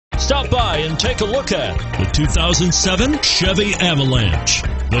Stop by and take a look at the 2007 Chevy Avalanche.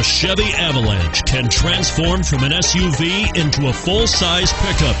 The Chevy Avalanche can transform from an SUV into a full-size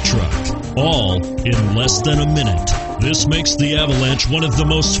pickup truck, all in less than a minute. This makes the Avalanche one of the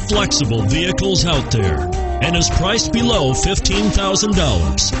most flexible vehicles out there and is priced below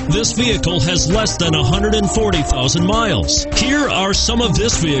 $15,000. This vehicle has less than 140,000 miles. Here are some of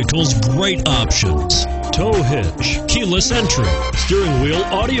this vehicle's great options: tow hitch, keyless entry, steering wheel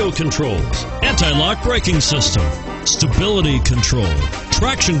audio controls, anti-lock braking system, stability control,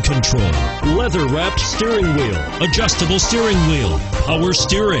 traction control, leather-wrapped steering wheel, adjustable steering wheel, power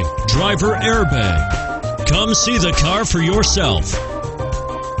steering, driver airbag. Come see the car for yourself.